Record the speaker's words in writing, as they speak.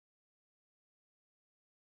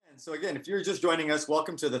And so again, if you're just joining us,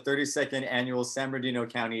 welcome to the 32nd Annual San Bernardino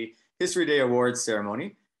County History Day Awards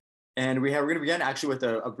ceremony. And we're going to begin actually with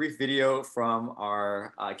a brief video from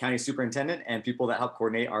our county superintendent and people that help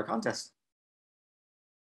coordinate our contest.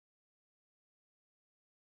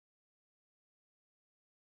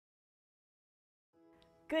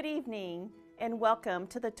 Good evening and welcome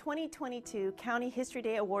to the 2022 County History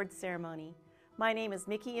Day Awards ceremony. My name is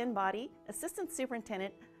Mickey Inbody, Assistant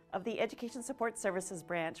Superintendent of the Education Support Services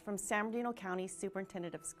Branch from San Bernardino County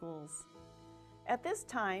Superintendent of Schools. At this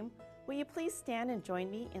time, will you please stand and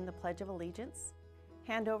join me in the Pledge of Allegiance?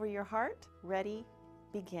 Hand over your heart, ready,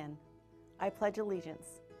 begin. I pledge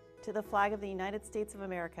allegiance to the flag of the United States of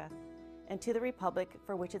America and to the republic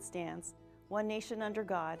for which it stands, one nation under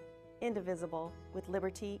God, indivisible, with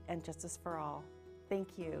liberty and justice for all.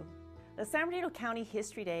 Thank you. The San Bernardino County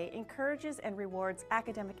History Day encourages and rewards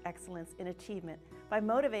academic excellence in achievement by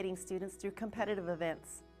motivating students through competitive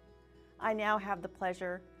events. I now have the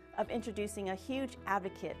pleasure of introducing a huge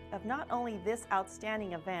advocate of not only this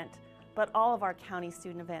outstanding event, but all of our county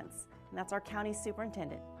student events, and that's our county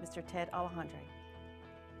superintendent, Mr. Ted Alejandre.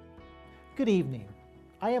 Good evening.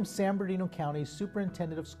 I am San Bernardino County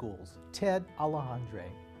Superintendent of Schools, Ted Alejandre.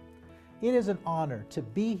 It is an honor to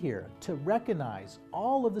be here to recognize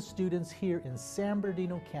all of the students here in San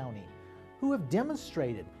Bernardino County who have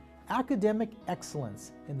demonstrated academic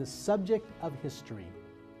excellence in the subject of history.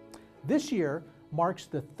 This year marks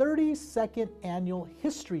the 32nd Annual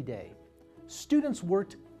History Day. Students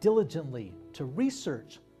worked diligently to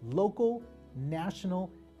research local,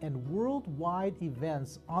 national, and worldwide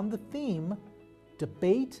events on the theme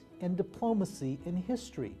Debate and Diplomacy in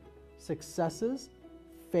History, Successes,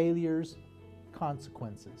 Failures,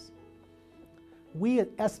 Consequences. We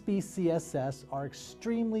at SBCSS are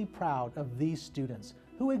extremely proud of these students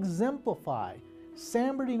who exemplify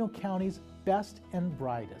San Bernardino County's best and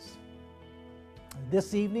brightest.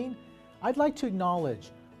 This evening, I'd like to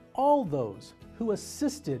acknowledge all those who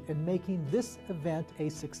assisted in making this event a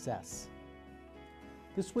success.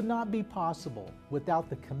 This would not be possible without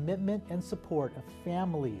the commitment and support of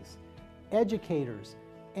families, educators,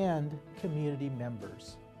 and community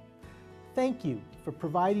members. Thank you for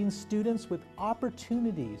providing students with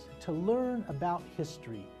opportunities to learn about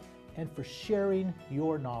history and for sharing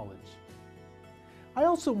your knowledge. I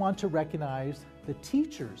also want to recognize the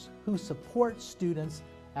teachers who support students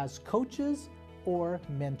as coaches or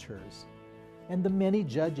mentors, and the many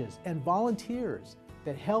judges and volunteers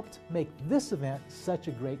that helped make this event such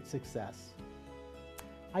a great success.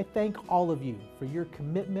 I thank all of you for your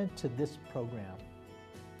commitment to this program.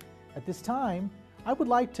 At this time, I would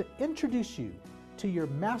like to introduce you to your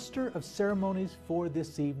Master of Ceremonies for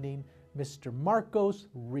this evening, Mr. Marcos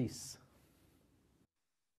Reese.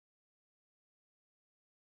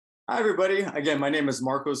 Hi, everybody. Again, my name is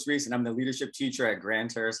Marcos Reese, and I'm the leadership teacher at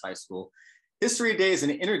Grand Terrace High School. History Day is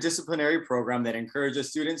an interdisciplinary program that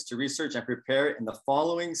encourages students to research and prepare in the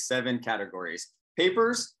following 7 categories: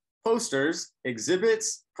 papers, posters,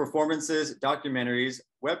 exhibits, performances, documentaries,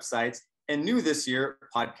 websites, and new this year,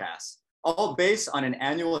 podcasts, all based on an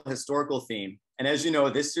annual historical theme. And as you know,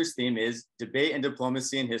 this year's theme is Debate and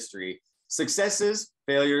Diplomacy in History, Successes,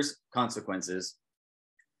 Failures, Consequences.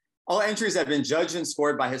 All entries have been judged and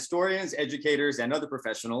scored by historians, educators, and other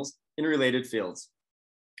professionals in related fields.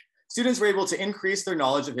 Students were able to increase their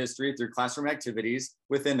knowledge of history through classroom activities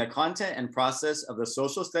within the content and process of the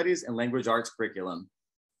social studies and language arts curriculum.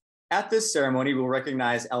 At this ceremony, we'll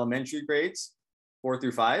recognize elementary grades 4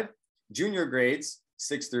 through 5, junior grades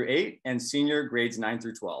 6 through 8, and senior grades 9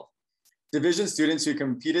 through 12. Division students who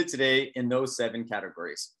competed today in those 7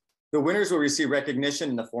 categories. The winners will receive recognition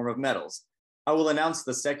in the form of medals. I will announce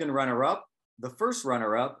the second runner-up, the first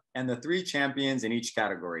runner-up, and the 3 champions in each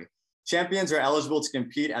category. Champions are eligible to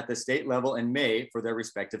compete at the state level in May for their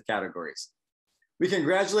respective categories. We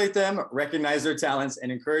congratulate them, recognize their talents,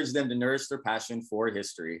 and encourage them to nourish their passion for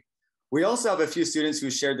history. We also have a few students who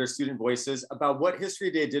shared their student voices about what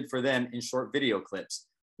History Day did for them in short video clips.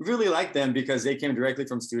 We really like them because they came directly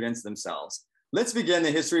from students themselves. Let's begin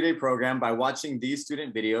the History Day program by watching these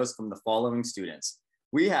student videos from the following students.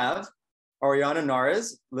 We have Ariana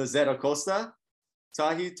Nares, Lizette Acosta,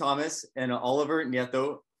 Tahi Thomas, and Oliver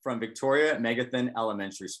Nieto from Victoria Megathon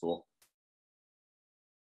Elementary School.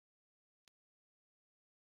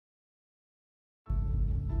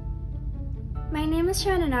 My name is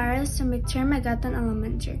Shana Nares from Victoria Megathon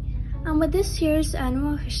Elementary. And with this year's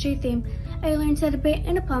annual history theme, I learned that debate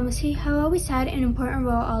and diplomacy have always had an important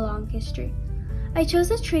role along history. I chose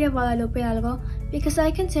the Treaty of Guadalupe Hidalgo because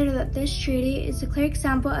I consider that this treaty is a clear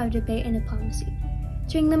example of debate and diplomacy.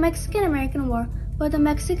 During the Mexican-American War, both the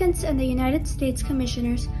Mexicans and the United States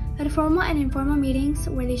commissioners at formal and informal meetings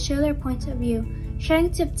where they share their points of view,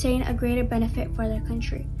 trying to obtain a greater benefit for their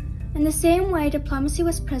country. In the same way, diplomacy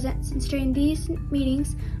was present since during these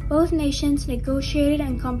meetings, both nations negotiated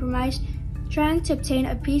and compromised, trying to obtain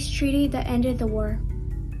a peace treaty that ended the war.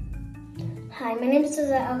 Hi, my name is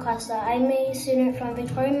Suzette Acosta. I'm a student from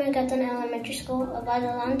Victoria Magatan Elementary School of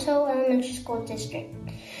Adelanto Elementary School District.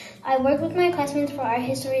 I work with my classmates for our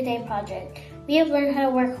History Day project. We have learned how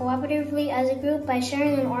to work cooperatively as a group by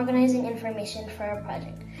sharing and organizing information for our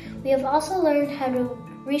project. We have also learned how to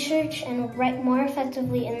research and write more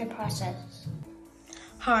effectively in the process.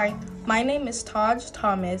 Hi, my name is Taj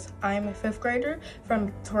Thomas. I am a 5th grader from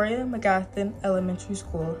Victoria Magathan Elementary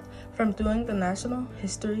School. From doing the National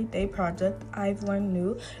History Day project, I've learned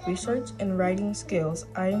new research and writing skills.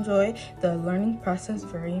 I enjoy the learning process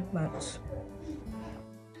very much.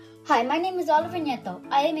 Hi, my name is Oliver Nieto.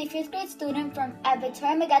 I am a 5th grade student at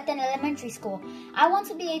Victoria Magatan Elementary School. I want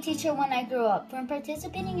to be a teacher when I grow up. From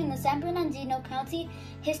participating in the San Bernardino County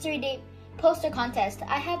History Day poster contest,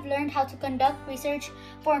 I have learned how to conduct research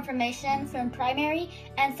for information from primary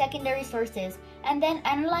and secondary sources, and then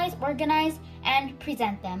analyze, organize, and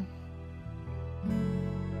present them.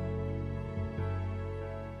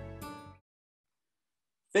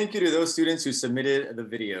 Thank you to those students who submitted the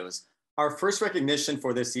videos. Our first recognition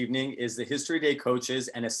for this evening is the History Day coaches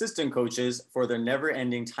and assistant coaches for their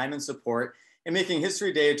never-ending time and support in making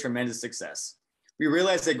History Day a tremendous success. We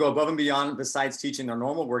realize they go above and beyond besides teaching their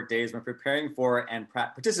normal work days when preparing for and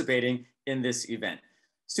participating in this event.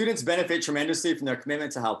 Students benefit tremendously from their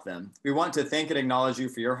commitment to help them. We want to thank and acknowledge you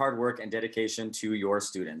for your hard work and dedication to your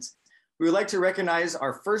students. We would like to recognize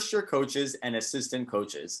our first-year coaches and assistant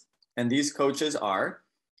coaches. And these coaches are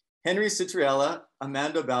Henry Citriella,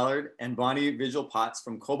 Amanda Ballard, and Bonnie Vigil-Potts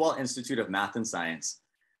from Cobalt Institute of Math and Science.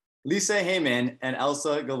 Lisa Heyman and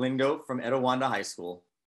Elsa Galindo from Etowanda High School.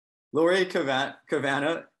 Lori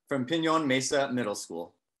Cavana from Pinon Mesa Middle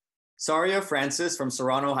School. Saria Francis from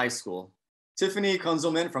Serrano High School. Tiffany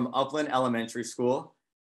Kunzelman from Upland Elementary School.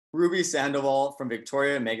 Ruby Sandoval from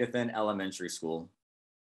Victoria Magathan Elementary School.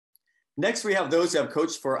 Next, we have those who have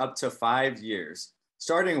coached for up to 5 years,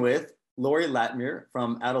 starting with Lori Latmire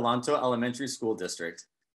from Adelanto Elementary School District.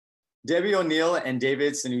 Debbie O'Neill and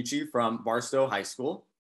David Sinucci from Barstow High School.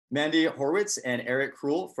 Mandy Horwitz and Eric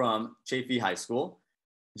Krull from Chaffee High School.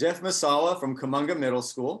 Jeff Masawa from Kumunga Middle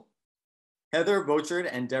School. Heather Bochard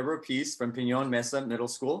and Deborah Peace from Pinon Mesa Middle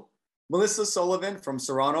School. Melissa Sullivan from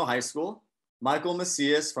Serrano High School. Michael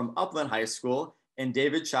Macias from Upland High School. And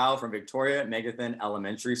David Chow from Victoria Magathan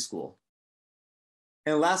Elementary School.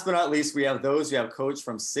 And last but not least, we have those who have coached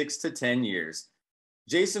from 6 to 10 years.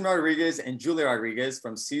 Jason Rodriguez and Julia Rodriguez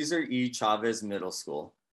from Cesar E. Chavez Middle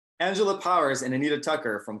School. Angela Powers and Anita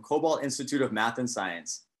Tucker from Cobalt Institute of Math and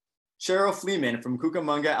Science. Cheryl Fleeman from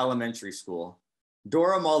Cucamonga Elementary School.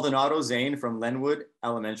 Dora Maldonado Zane from Lenwood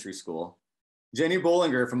Elementary School. Jenny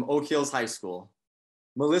Bollinger from Oak Hills High School.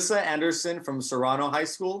 Melissa Anderson from Serrano High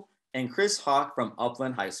School, and Chris Hawk from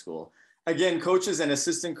Upland High School. Again, coaches and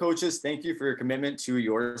assistant coaches, thank you for your commitment to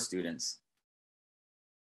your students.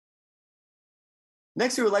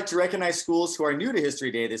 Next, we would like to recognize schools who are new to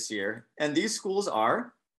History Day this year, and these schools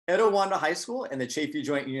are Etowanda High School and the Chaffee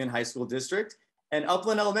Joint Union High School District, and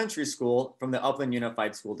Upland Elementary School from the Upland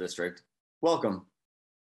Unified School District. Welcome.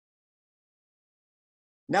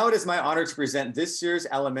 Now it is my honor to present this year's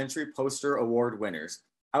Elementary Poster Award winners.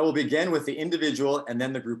 I will begin with the individual and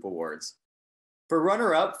then the group awards. For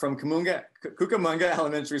runner-up from Cucamonga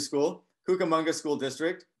Elementary School, Cucamonga School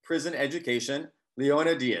District, Prison Education,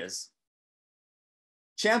 Leona Diaz.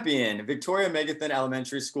 Champion, Victoria Magathan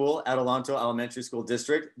Elementary School, Adelanto Elementary School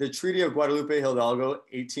District, the Treaty of Guadalupe Hidalgo,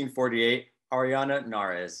 1848, Ariana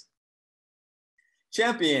Nares.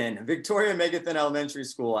 Champion, Victoria Magathan Elementary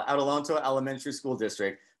School, Adelanto Elementary School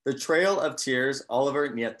District, the Trail of Tears, Oliver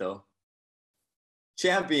Nieto.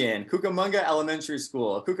 Champion, Cucamonga Elementary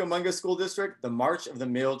School, Cucamonga School District, the March of the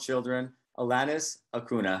Male Children, Alanis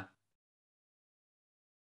Acuna.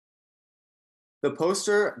 The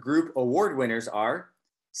poster group award winners are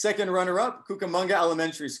second runner-up, Cucamonga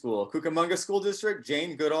Elementary School, Cucamonga School District,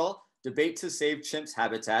 Jane Goodall, Debate to Save Chimps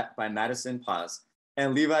Habitat by Madison Paz,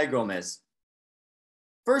 and Levi Gomez.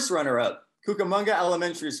 First runner-up, Cucamonga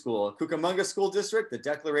Elementary School, Cucamonga School District, The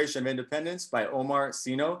Declaration of Independence by Omar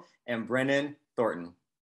Sino and Brennan Thornton.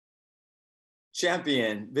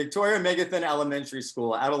 Champion, Victoria Magathan Elementary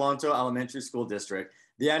School, Adelanto Elementary School District,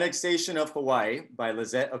 The Annexation of Hawaii by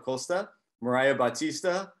Lizette Acosta, Mariah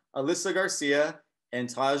Batista, Alyssa Garcia, and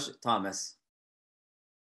Taj Thomas.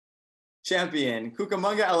 Champion,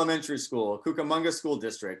 Cucamonga Elementary School, Cucamonga School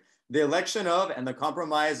District, The Election of and the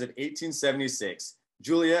Compromise of 1876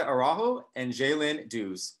 Julia Araujo and Jaylyn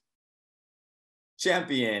Dews.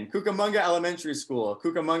 Champion, Cucamonga Elementary School,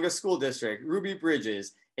 Cucamonga School District, Ruby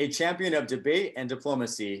Bridges, a champion of debate and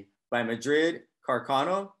diplomacy by Madrid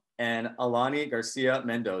Carcano and Alani Garcia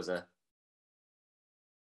Mendoza.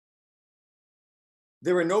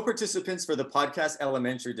 There were no participants for the podcast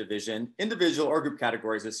elementary division, individual or group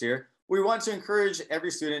categories this year. We want to encourage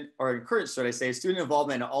every student, or encourage, should I say, student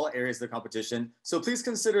involvement in all areas of the competition. So please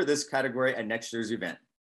consider this category at next year's event.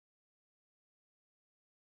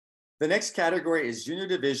 The next category is Junior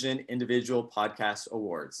Division Individual Podcast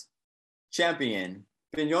Awards. Champion,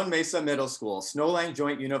 Piñon Mesa Middle School, Snowline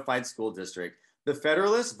Joint Unified School District, The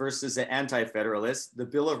Federalists versus the Anti-Federalists, the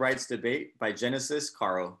Bill of Rights debate by Genesis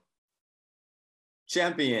Caro.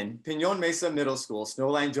 Champion, Piñon Mesa Middle School,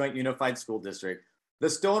 Snowline Joint Unified School District, The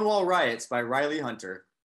Stonewall Riots by Riley Hunter.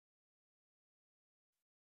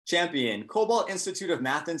 Champion, Cobalt Institute of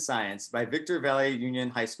Math and Science by Victor Valley Union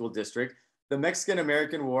High School District, The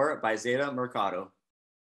Mexican-American War by Zeta Mercado.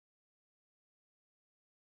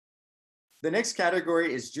 The next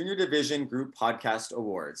category is Junior Division Group Podcast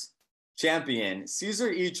Awards. Champion, Cesar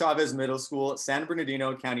E. Chavez Middle School, San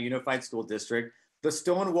Bernardino County Unified School District, The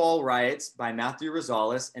Stonewall Riots by Matthew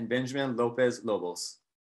Rosales and Benjamin Lopez Lobos.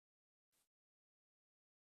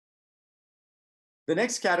 The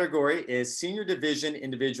next category is Senior Division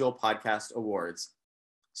Individual Podcast Awards.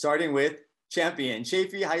 Starting with Champion,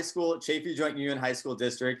 Chaffee High School, Chaffee Joint Union High School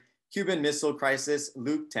District, Cuban Missile Crisis,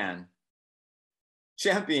 Luke Tan.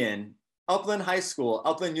 Champion, Upland High School,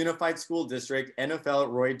 Upland Unified School District, NFL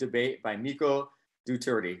Roy Debate by Miko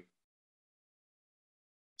Duterte.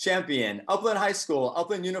 Champion, Upland High School,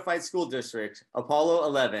 Upland Unified School District, Apollo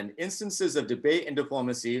 11, Instances of Debate and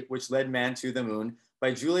Diplomacy Which Led Man to the Moon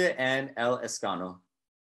by Julia Ann L. Escano.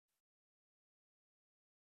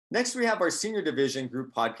 Next, we have our Senior Division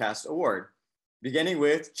Group Podcast Award, beginning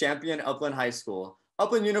with Champion Upland High School,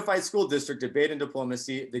 Upland Unified School District Debate and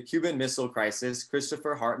Diplomacy, The Cuban Missile Crisis,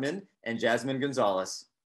 Christopher Hartman and Jasmine Gonzalez.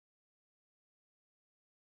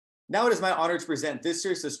 Now it is my honor to present this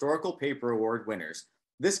year's Historical Paper Award winners.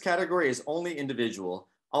 This category is only individual.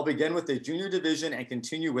 I'll begin with the Junior Division and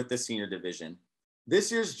continue with the Senior Division.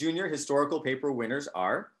 This year's Junior Historical Paper winners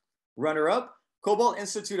are runner-up, Cobalt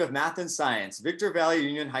Institute of Math and Science, Victor Valley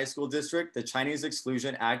Union High School District, The Chinese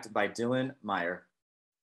Exclusion Act by Dylan Meyer.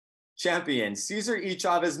 Champion, Cesar E.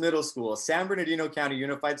 Chavez Middle School, San Bernardino County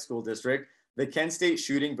Unified School District, The Kent State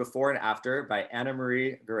Shooting Before and After by Anna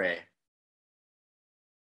Marie Garay.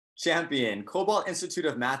 Champion, Cobalt Institute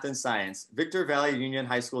of Math and Science, Victor Valley Union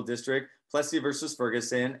High School District, Plessy versus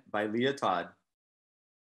Ferguson by Leah Todd.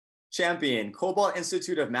 Champion, Cobalt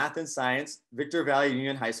Institute of Math and Science, Victor Valley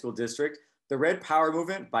Union High School District, The Red Power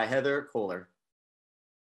Movement by Heather Kohler.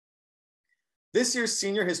 This year's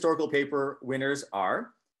Senior Historical Paper winners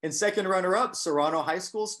are, in second runner-up, Serrano High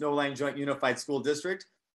School, Snowline Joint Unified School District,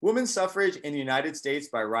 Women's Suffrage in the United States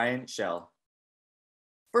by Ryan Schell.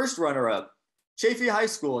 First runner-up, Chaffee High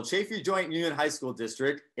School, Chaffee Joint Union High School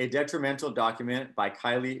District, A Detrimental Document by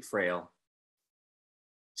Kylie Frail.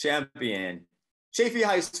 Champion, Chaffee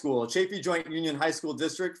High School, Chaffee Joint Union High School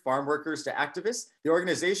District, Farm Workers to Activists, The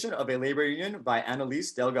Organization of a Labor Union by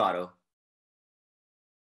Annalise Delgado.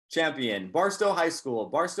 Champion, Barstow High School,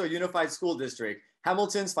 Barstow Unified School District,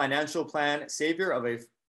 Hamilton's Financial Plan, Savior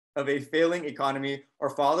of a Failing Economy or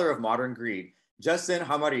Father of Modern Greed, Justin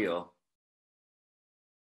Hamarillo.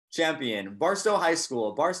 Champion, Barstow High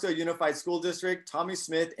School, Barstow Unified School District, Tommy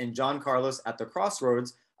Smith and John Carlos at the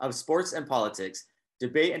Crossroads of Sports and Politics,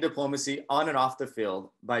 Debate and Diplomacy on and off the Field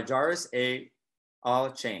by Jairus A.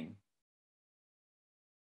 Chang.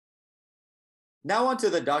 Now on to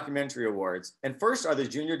the documentary awards, and first are the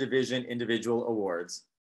Junior Division Individual Awards.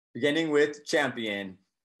 Beginning with Champion,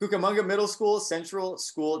 Cucamonga Middle School Central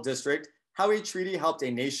School District, How a Treaty Helped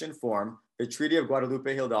a Nation Form, The Treaty of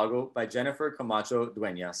Guadalupe Hidalgo by Jennifer Camacho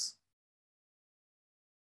Dueñas.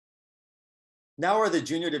 Now are the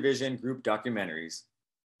Junior Division Group Documentaries.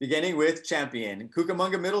 Beginning with Champion,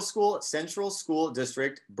 Cucamonga Middle School Central School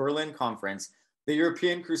District Berlin Conference, The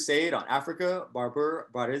European Crusade on Africa, Barber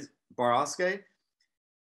Baraske,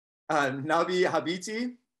 Nabi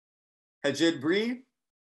Habiti, Hajid Bree,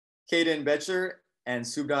 Kaden Betcher, and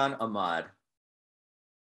Subdan Ahmad.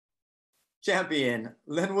 Champion,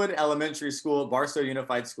 Linwood Elementary School, Barstow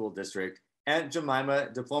Unified School District, Aunt Jemima,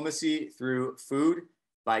 Diplomacy Through Food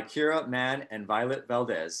by Kira Mann and Violet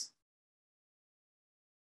Valdez.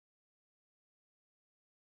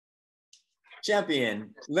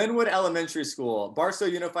 Champion, Linwood Elementary School, Barstow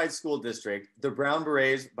Unified School District, The Brown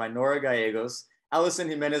Berets by Nora Gallegos, Allison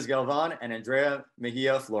Jimenez Galvan, and Andrea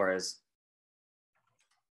Mejia Flores.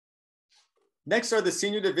 Next are the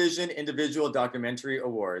Senior Division Individual Documentary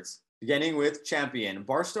Awards, beginning with Champion,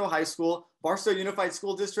 Barstow High School, Barstow Unified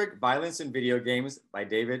School District, Violence in Video Games by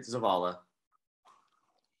David Zavala.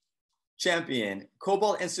 Champion,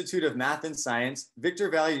 Cobalt Institute of Math and Science, Victor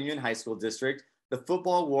Valley Union High School District, The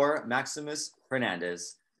Football War, Maximus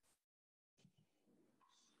Hernandez.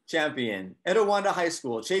 Champion, Etiwanda High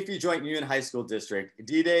School, Chaffey Joint Union High School District,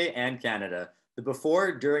 D-Day and Canada, The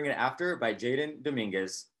Before, During, and After by Jaden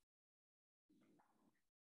Dominguez.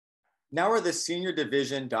 Now are the Senior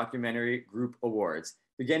Division Documentary Group Awards,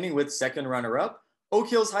 beginning with second runner-up, Oak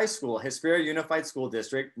Hills High School, Hesperia Unified School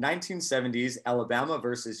District, 1970s Alabama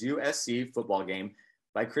versus USC football game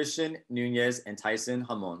by Christian Nunez and Tyson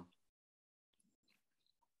Hamon.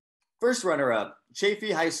 First runner-up,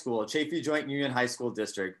 Chaffey High School, Chaffey Joint Union High School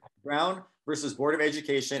District, Brown versus Board of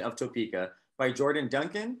Education of Topeka by Jordan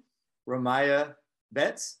Duncan, Ramaya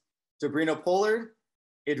Betts, Sabrina Pollard,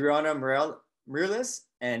 Adriana Mireles,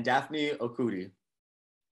 and Daphne Okudi.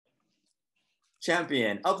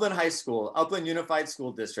 Champion, Upland High School, Upland Unified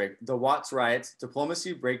School District, the Watts Riots,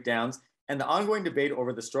 Diplomacy Breakdowns, and the ongoing debate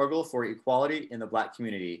over the struggle for equality in the Black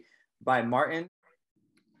community by Martin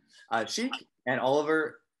Sheik and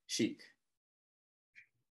Oliver Sheik.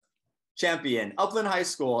 Champion, Upland High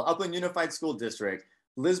School, Upland Unified School District,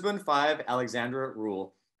 Lisbon 5, Alexandra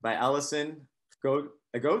Rule by Allison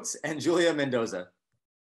Goetz and Julia Mendoza.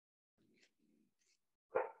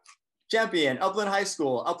 Champion, Upland High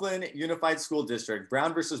School, Upland Unified School District,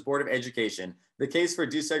 Brown versus Board of Education, The Case for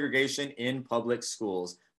Desegregation in Public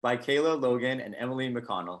Schools by Kayla Logan and Emily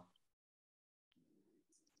McConnell.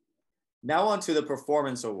 Now on to the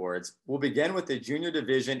Performance Awards. We'll begin with the Junior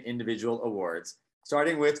Division Individual Awards,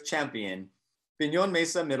 starting with Champion, Pinon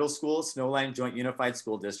Mesa Middle School, Snowline Joint Unified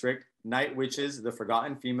School District, Night Witches, The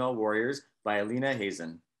Forgotten Female Warriors by Alina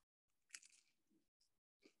Hazen.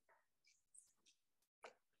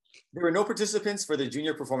 There were no participants for the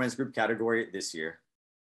Junior Performance Group category this year.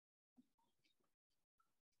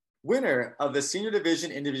 Winner of the Senior Division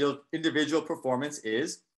Individual Performance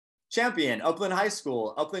is Champion, Upland High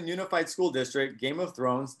School, Upland Unified School District, Game of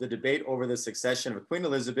Thrones, the debate over the succession of Queen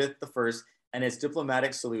Elizabeth I and its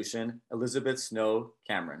diplomatic solution, Elizabeth Snow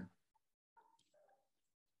Cameron.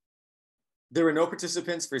 There were no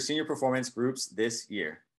participants for Senior Performance Groups this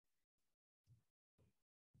year.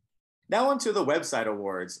 Now on to the website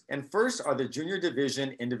awards, and first are the Junior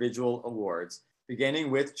Division Individual Awards,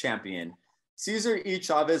 beginning with Champion, Cesar E.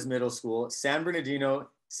 Chavez Middle School, San Bernardino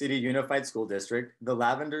City Unified School District, The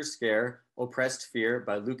Lavender Scare, Oppressed Fear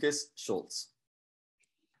by Lucas Schultz.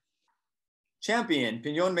 Champion,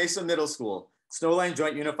 Pinon Mesa Middle School, Snowline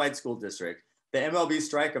Joint Unified School District, The MLB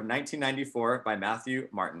Strike of 1994 by Matthew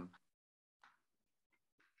Martin.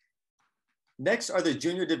 Next are the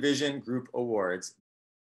Junior Division Group Awards.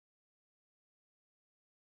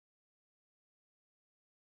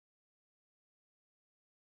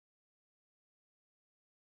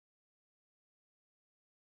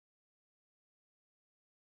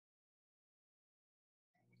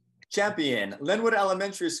 Champion, Linwood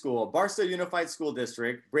Elementary School, Barstow Unified School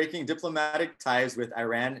District, Breaking Diplomatic Ties with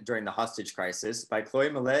Iran During the Hostage Crisis by Chloe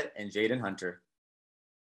Millette and Jaden Hunter.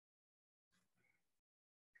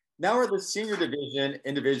 Now are the Senior Division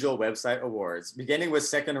Individual Website Awards, beginning with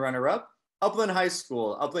second runner-up, Upland High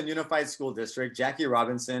School, Upland Unified School District, Jackie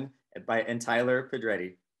Robinson and Tyler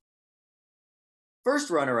Pedretti. First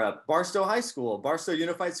runner-up, Barstow High School, Barstow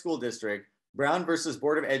Unified School District, Brown versus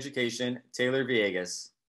Board of Education, Taylor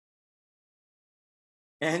Villegas.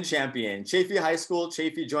 And Champion, Chaffey High School,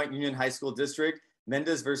 Chaffey Joint Union High School District,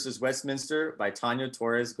 Mendez versus Westminster by Tanya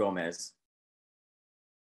Torres Gomez.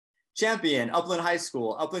 Champion, Upland High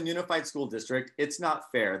School, Upland Unified School District, It's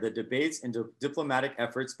Not Fair, the debates and diplomatic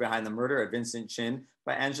efforts behind the murder of Vincent Chin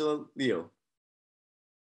by Angela Leo.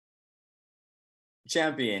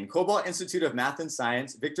 Champion, Cobalt Institute of Math and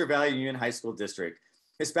Science, Victor Valley Union High School District,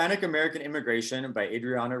 Hispanic American Immigration by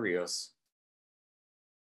Adriana Rios.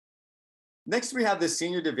 Next, we have the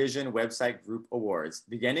Senior Division Website Group Awards,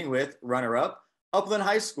 beginning with runner-up, Upland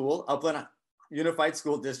High School, Upland Unified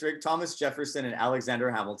School District, Thomas Jefferson and Alexander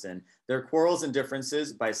Hamilton, Their Quarrels and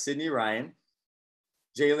Differences by Sydney Ryan,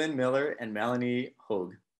 Jalen Miller, and Melanie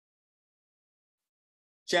Hogue.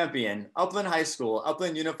 Champion, Upland High School,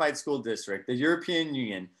 Upland Unified School District, the European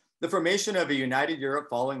Union, The Formation of a United Europe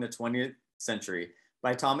Following the 20th Century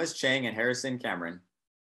by Thomas Chang and Harrison Cameron.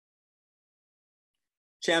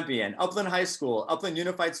 Champion, Upland High School, Upland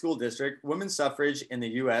Unified School District, Women's Suffrage in the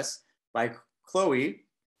U.S. by Chloe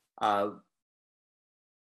Boutar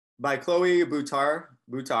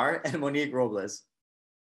and Monique Robles.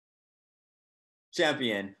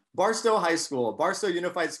 Champion, Barstow High School, Barstow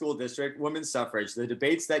Unified School District, women's suffrage, the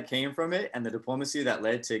debates that came from it and the diplomacy that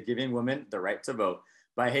led to giving women the right to vote,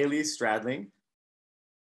 by Haley Stradling.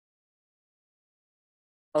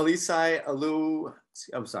 Alisai Alu,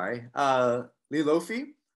 Lilofi,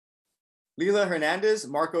 Lila Hernandez,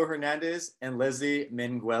 Marco Hernandez, and Leslie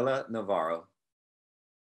Minguela Navarro.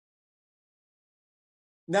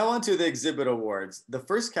 Now on to the exhibit awards. The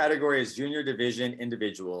first category is Junior Division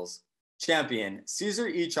Individuals. Champion, Cesar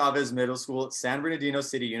E. Chavez Middle School, San Bernardino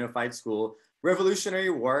City Unified School,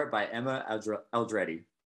 Revolutionary War by Emma Aldretti.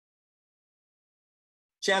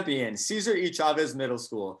 Champion, Cesar E. Chavez Middle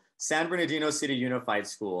School, San Bernardino City Unified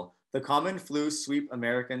School, The Common Flu Sweep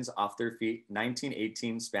Americans Off Their Feet,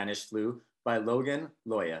 1918 Spanish Flu by Logan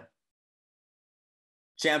Loya.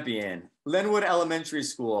 Champion, Lenwood Elementary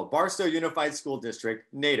School, Barstow Unified School District,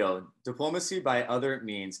 NATO, Diplomacy by Other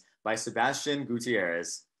Means by Sebastian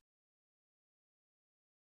Gutierrez.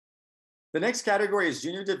 The next category is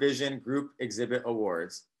Junior Division Group Exhibit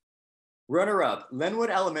Awards. Runner-up, Lenwood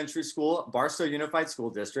Elementary School, Barstow Unified School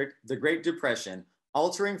District, The Great Depression,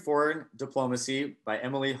 Altering Foreign Diplomacy by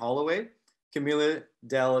Emily Holloway, Camila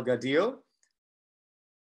Delgadillo,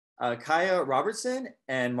 Kaya Robertson,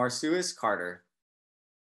 and Marsuis Carter.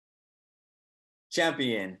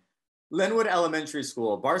 Champion, Lenwood Elementary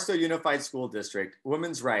School, Barstow Unified School District,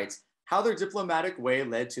 Women's Rights, How Their Diplomatic Way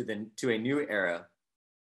Led to a New Era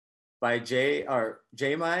by Jamie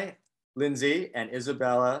Lindsay and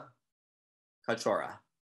Isabella Cachora.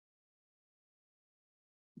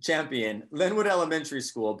 Champion, Lenwood Elementary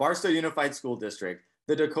School, Barstow Unified School District,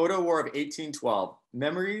 The Dakota War of 1812,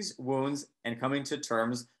 Memories, Wounds, and Coming to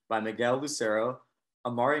Terms by Miguel Lucero,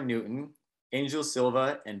 Amari Newton, Angel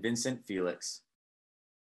Silva, and Vincent Felix.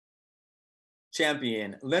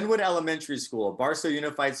 Champion, Lenwood Elementary School, Barstow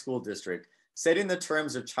Unified School District, Setting the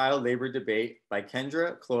Terms of Child Labor Debate by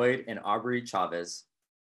Kendra Cloyd and Aubrey Chavez.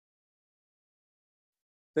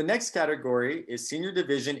 The next category is Senior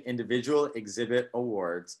Division Individual Exhibit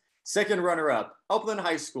Awards. Second runner-up, Upland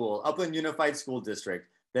High School, Upland Unified School District,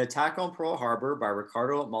 The Attack on Pearl Harbor by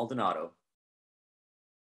Ricardo Maldonado.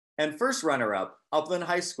 And first runner-up, Upland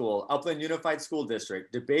High School, Upland Unified School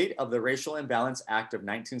District, Debate of the Racial Imbalance Act of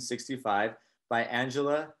 1965 by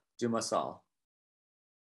Angela Dumasal.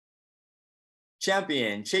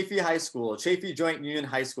 Champion, Chaffee High School, Chaffee Joint Union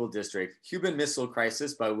High School District, Cuban Missile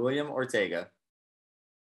Crisis by William Ortega.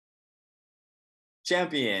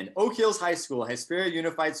 Champion, Oak Hills High School, Hesperia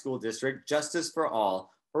Unified School District, Justice for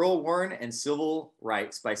All, Earl Warren and Civil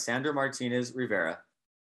Rights by Sandra Martinez Rivera.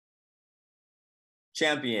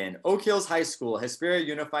 Champion, Oak Hills High School, Hesperia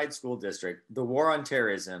Unified School District, The War on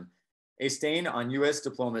Terrorism, A Stain on U.S.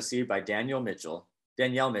 Diplomacy by Danielle Mitchell.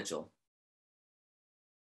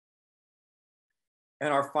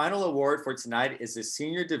 And our final award for tonight is the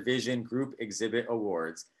Senior Division Group Exhibit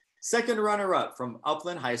Awards. Second runner-up from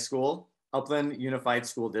Upland High School, Upland Unified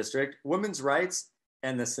School District, Women's Rights,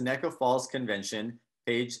 and the Seneca Falls Convention,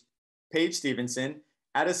 Paige Stevenson,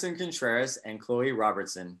 Addison Contreras, and Chloe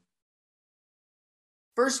Robertson.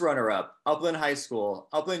 First runner-up, Upland High School,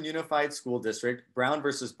 Upland Unified School District, Brown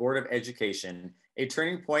versus Board of Education, A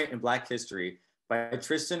Turning Point in Black History by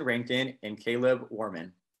Tristan Rankin and Caleb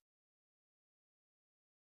Warman.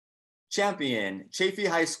 Champion, Chaffee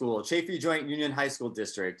High School, Chaffee Joint Union High School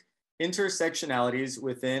District, Intersectionalities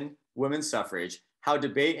Within Women's Suffrage, How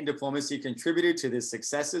Debate and Diplomacy Contributed to the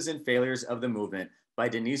Successes and Failures of the Movement by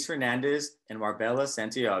Denise Hernandez and Marbella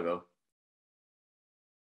Santiago.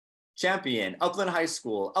 Champion, Upland High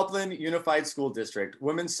School, Upland Unified School District,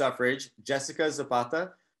 Women's Suffrage, Jessica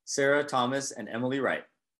Zapata, Sarah Thomas, and Emily Wright.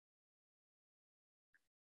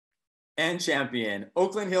 And champion,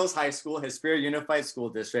 Oakland Hills High School, Hesperia Unified School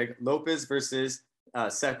District, Lopez versus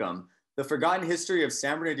Secum, The Forgotten History of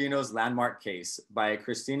San Bernardino's Landmark Case by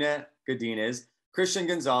Cristina Godinez, Christian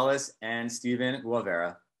Gonzalez, and Stephen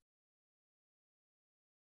Guevara.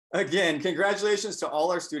 Again, congratulations to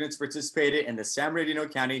all our students participated in the San Bernardino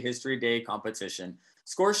County History Day competition.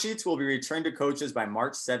 Score sheets will be returned to coaches by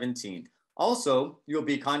March 17th. Also, you'll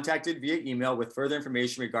be contacted via email with further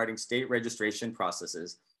information regarding state registration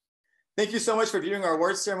processes. Thank you so much for viewing our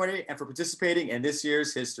awards ceremony and for participating in this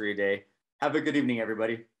year's History Day. Have a good evening,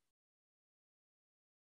 everybody.